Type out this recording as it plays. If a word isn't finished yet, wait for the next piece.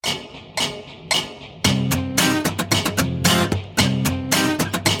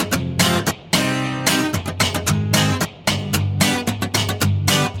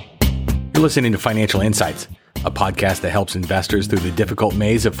You're listening to Financial Insights, a podcast that helps investors through the difficult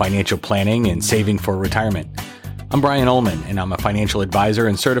maze of financial planning and saving for retirement. I'm Brian Ullman, and I'm a financial advisor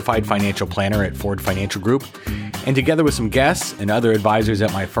and certified financial planner at Ford Financial Group. And together with some guests and other advisors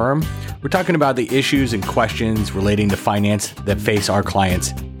at my firm, we're talking about the issues and questions relating to finance that face our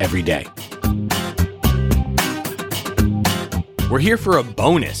clients every day. We're here for a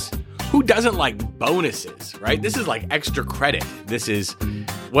bonus. Who doesn't like bonuses, right? This is like extra credit. This is,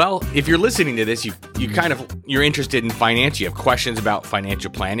 well, if you're listening to this, you're interested in finance, you have questions about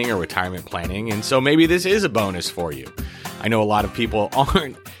financial planning or retirement planning, and so maybe this is a bonus for you. I know a lot of people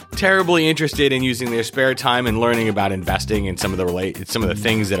aren't terribly interested in using their spare time and learning about investing and some of the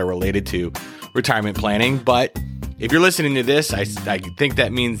things that are related to retirement planning, but if you're listening to this, I think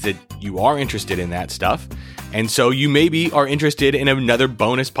that means that you are interested in that stuff. And so you maybe are interested in another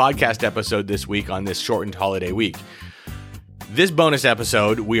bonus podcast episode this week on this shortened holiday week. This bonus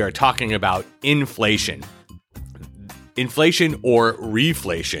episode, we are talking about inflation. Inflation or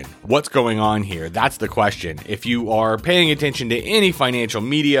reflation? What's going on here? That's the question. If you are paying attention to any financial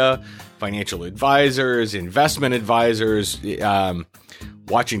media, financial advisors, investment advisors,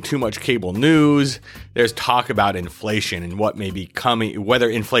 watching too much cable news, there's talk about inflation and what may be coming, whether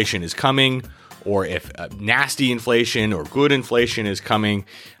inflation is coming, or if nasty inflation or good inflation is coming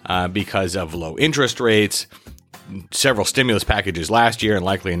because of low interest rates, several stimulus packages last year, and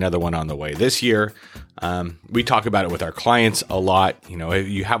likely another one on the way this year. We talk about it with our clients a lot. You know,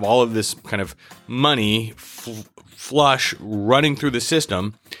 you have all of this kind of money flush running through the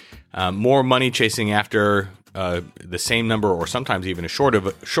system, more money chasing after the same number or sometimes even a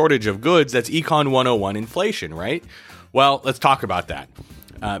shortage of goods. That's Econ 101 inflation, right? Well, let's talk about that.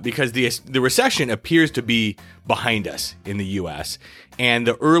 Because the recession appears to be behind us in the U.S., and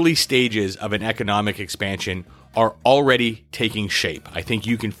the early stages of an economic expansion are already taking shape. I think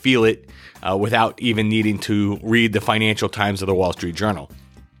you can feel it without even needing to read the Financial Times or the Wall Street Journal.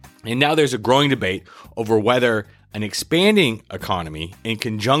 And now there's a growing debate over whether an expanding economy in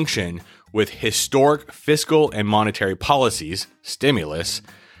conjunction with historic fiscal and monetary policies, stimulus,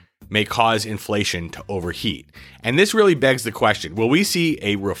 may cause inflation to overheat. And this really begs the question, will we see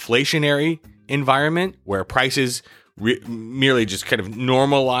a reflationary environment where prices merely just kind of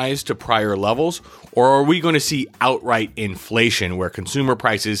normalize to prior levels? Or are we going to see outright inflation where consumer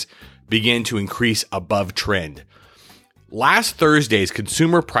prices begin to increase above trend? Last Thursday's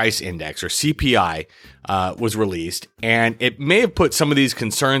Consumer Price Index, or CPI, was released, and it may have put some of these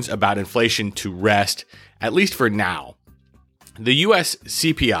concerns about inflation to rest, at least for now. The U.S.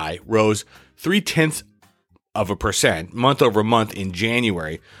 CPI rose 0.3% month over month in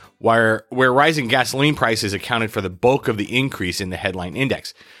January, where rising gasoline prices accounted for the bulk of the increase in the headline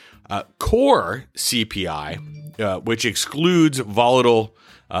index. Core CPI, which excludes volatile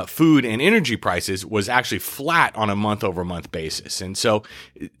food and energy prices, was actually flat on a month over month basis. And so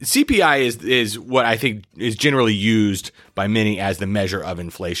CPI is what I think is generally used by many as the measure of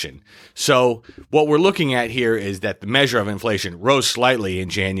inflation. So what we're looking at here is that the measure of inflation rose slightly in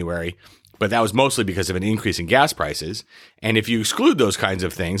January, but that was mostly because of an increase in gas prices. And if you exclude those kinds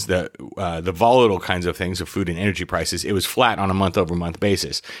of things, the volatile kinds of things of food and energy prices, it was flat on a month over month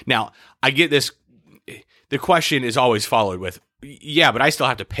basis. Now, I get this. The question is always followed with, yeah, but I still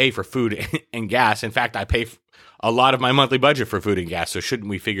have to pay for food and gas. In fact, I pay a lot of my monthly budget for food and gas. So shouldn't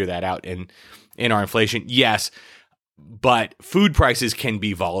we figure that out in our inflation? Yes, but food prices can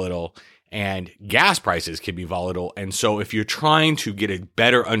be volatile and gas prices can be volatile. And so if you're trying to get a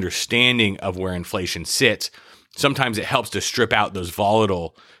better understanding of where inflation sits, sometimes it helps to strip out those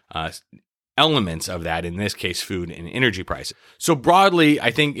volatile elements of that, in this case, food and energy prices. So broadly,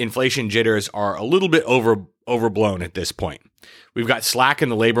 I think inflation jitters are a little bit overblown at this point. We've got slack in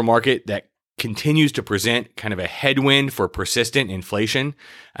the labor market that continues to present kind of a headwind for persistent inflation,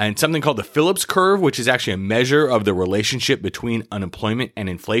 and something called the Phillips curve, which is actually a measure of the relationship between unemployment and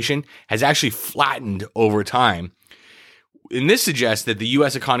inflation, has actually flattened over time. And this suggests that the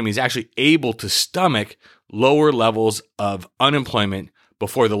U.S. economy is actually able to stomach lower levels of unemployment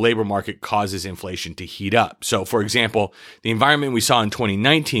before the labor market causes inflation to heat up. So, for example, the environment we saw in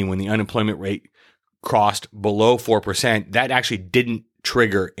 2019 when the unemployment rate crossed below 4%, that actually didn't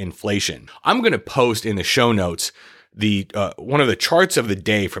trigger inflation. I'm going to post in the show notes the one of the charts of the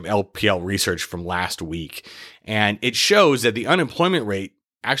day from LPL Research from last week, and it shows that the unemployment rate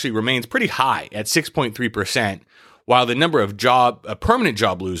actually remains pretty high at 6.3%, while the number of permanent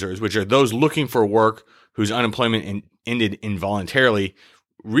job losers, which are those looking for work whose unemployment ended involuntarily,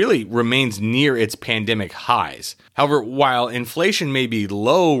 really remains near its pandemic highs. However, while inflation may be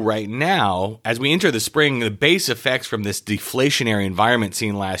low right now, as we enter the spring, the base effects from this deflationary environment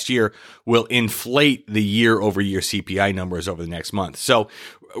seen last year will inflate the year-over-year CPI numbers over the next month. So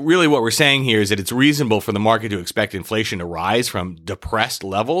really what we're saying here is that it's reasonable for the market to expect inflation to rise from depressed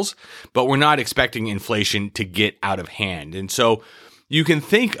levels, but we're not expecting inflation to get out of hand. And so you can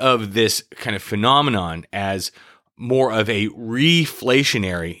think of this kind of phenomenon as more of a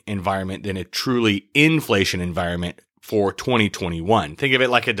reflationary environment than a truly inflation environment for 2021. Think of it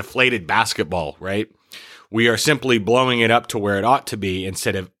like a deflated basketball, right? We are simply blowing it up to where it ought to be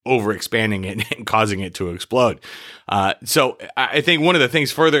instead of overexpanding it and causing it to explode. So I think one of the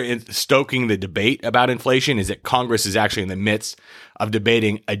things further in stoking the debate about inflation is that Congress is actually in the midst of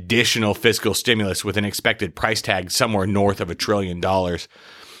debating additional fiscal stimulus with an expected price tag somewhere north of $1 trillion.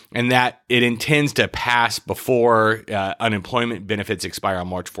 And that it intends to pass before unemployment benefits expire on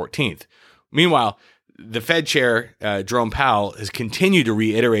March 14th. Meanwhile, the Fed chair, Jerome Powell, has continued to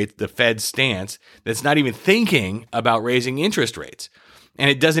reiterate the Fed's stance that's not even thinking about raising interest rates. And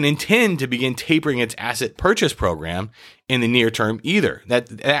it doesn't intend to begin tapering its asset purchase program in the near term either. That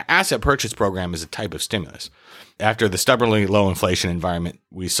asset purchase program is a type of stimulus. After the stubbornly low inflation environment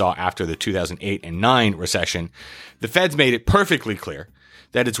we saw after the 2008 and 9 recession, the Fed's made it perfectly clear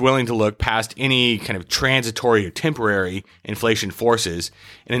that it's willing to look past any kind of transitory or temporary inflation forces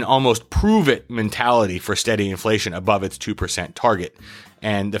in an almost prove-it mentality for steady inflation above its 2% target.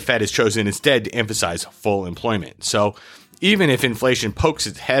 And the Fed has chosen instead to emphasize full employment. So even if inflation pokes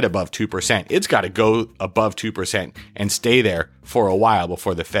its head above 2%, it's got to go above 2% and stay there for a while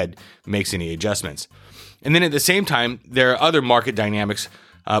before the Fed makes any adjustments. And then at the same time, there are other market dynamics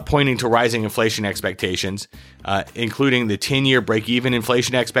pointing to rising inflation expectations, including the 10-year break-even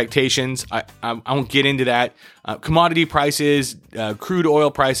inflation expectations. I won't get into that. Commodity prices, crude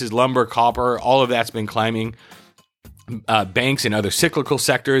oil prices, lumber, copper, all of that's been climbing. Banks and other cyclical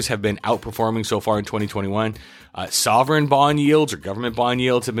sectors have been outperforming so far in 2021. Sovereign bond yields or government bond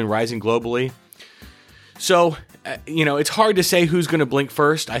yields have been rising globally. So, it's hard to say who's going to blink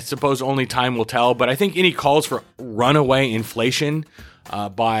first. I suppose only time will tell. But I think any calls for runaway inflation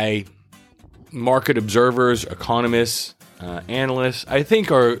by market observers, economists, analysts, I think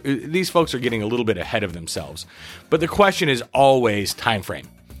these folks are getting a little bit ahead of themselves. But the question is always time frame,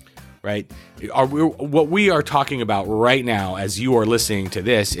 right? What we are talking about right now as you are listening to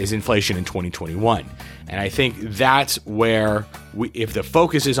this is inflation in 2021. And I think that's where, if the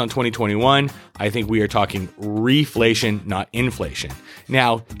focus is on 2021, I think we are talking reflation, not inflation.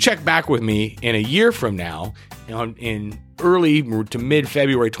 Now, check back with me in a year from now, in early to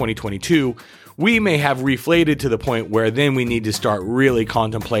mid-February 2022, we may have reflated to the point where then we need to start really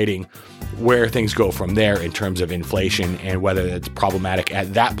contemplating where things go from there in terms of inflation and whether it's problematic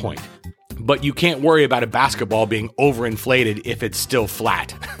at that point. But you can't worry about a basketball being overinflated if it's still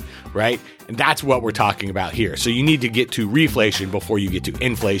flat, right? And that's what we're talking about here. So you need to get to reflation before you get to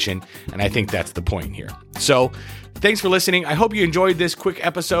inflation. And I think that's the point here. So thanks for listening. I hope you enjoyed this quick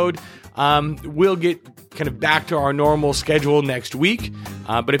episode. We'll get kind of back to our normal schedule next week.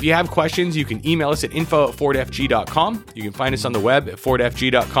 But if you have questions, you can email us at info@fordfg.com. You can find us on the web at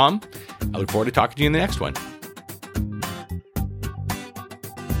fordfg.com. I look forward to talking to you in the next one.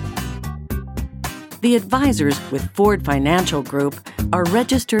 The advisors with Ford Financial Group are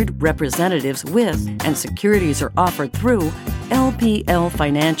registered representatives with, and securities are offered through, LPL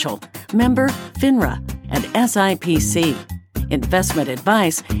Financial, member FINRA, and SIPC. Investment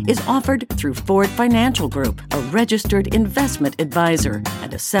advice is offered through Ford Financial Group, a registered investment advisor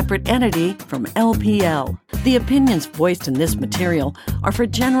and a separate entity from LPL. The opinions voiced in this material are for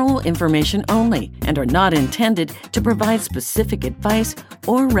general information only and are not intended to provide specific advice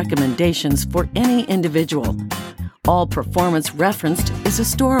or recommendations for any individual. All performance referenced is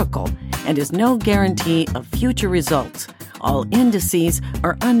historical and is no guarantee of future results. All indices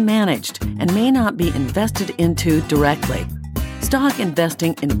are unmanaged and may not be invested into directly. Stock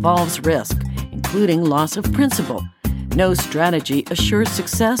investing involves risk, including loss of principal. No strategy assures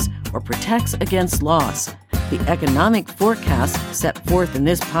success or protects against loss. The economic forecasts set forth in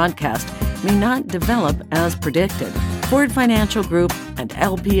this podcast may not develop as predicted. Ford Financial Group and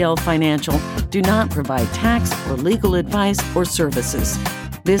LPL Financial do not provide tax or legal advice or services.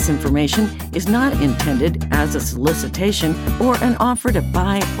 This information is not intended as a solicitation or an offer to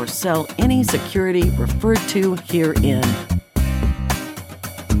buy or sell any security referred to herein.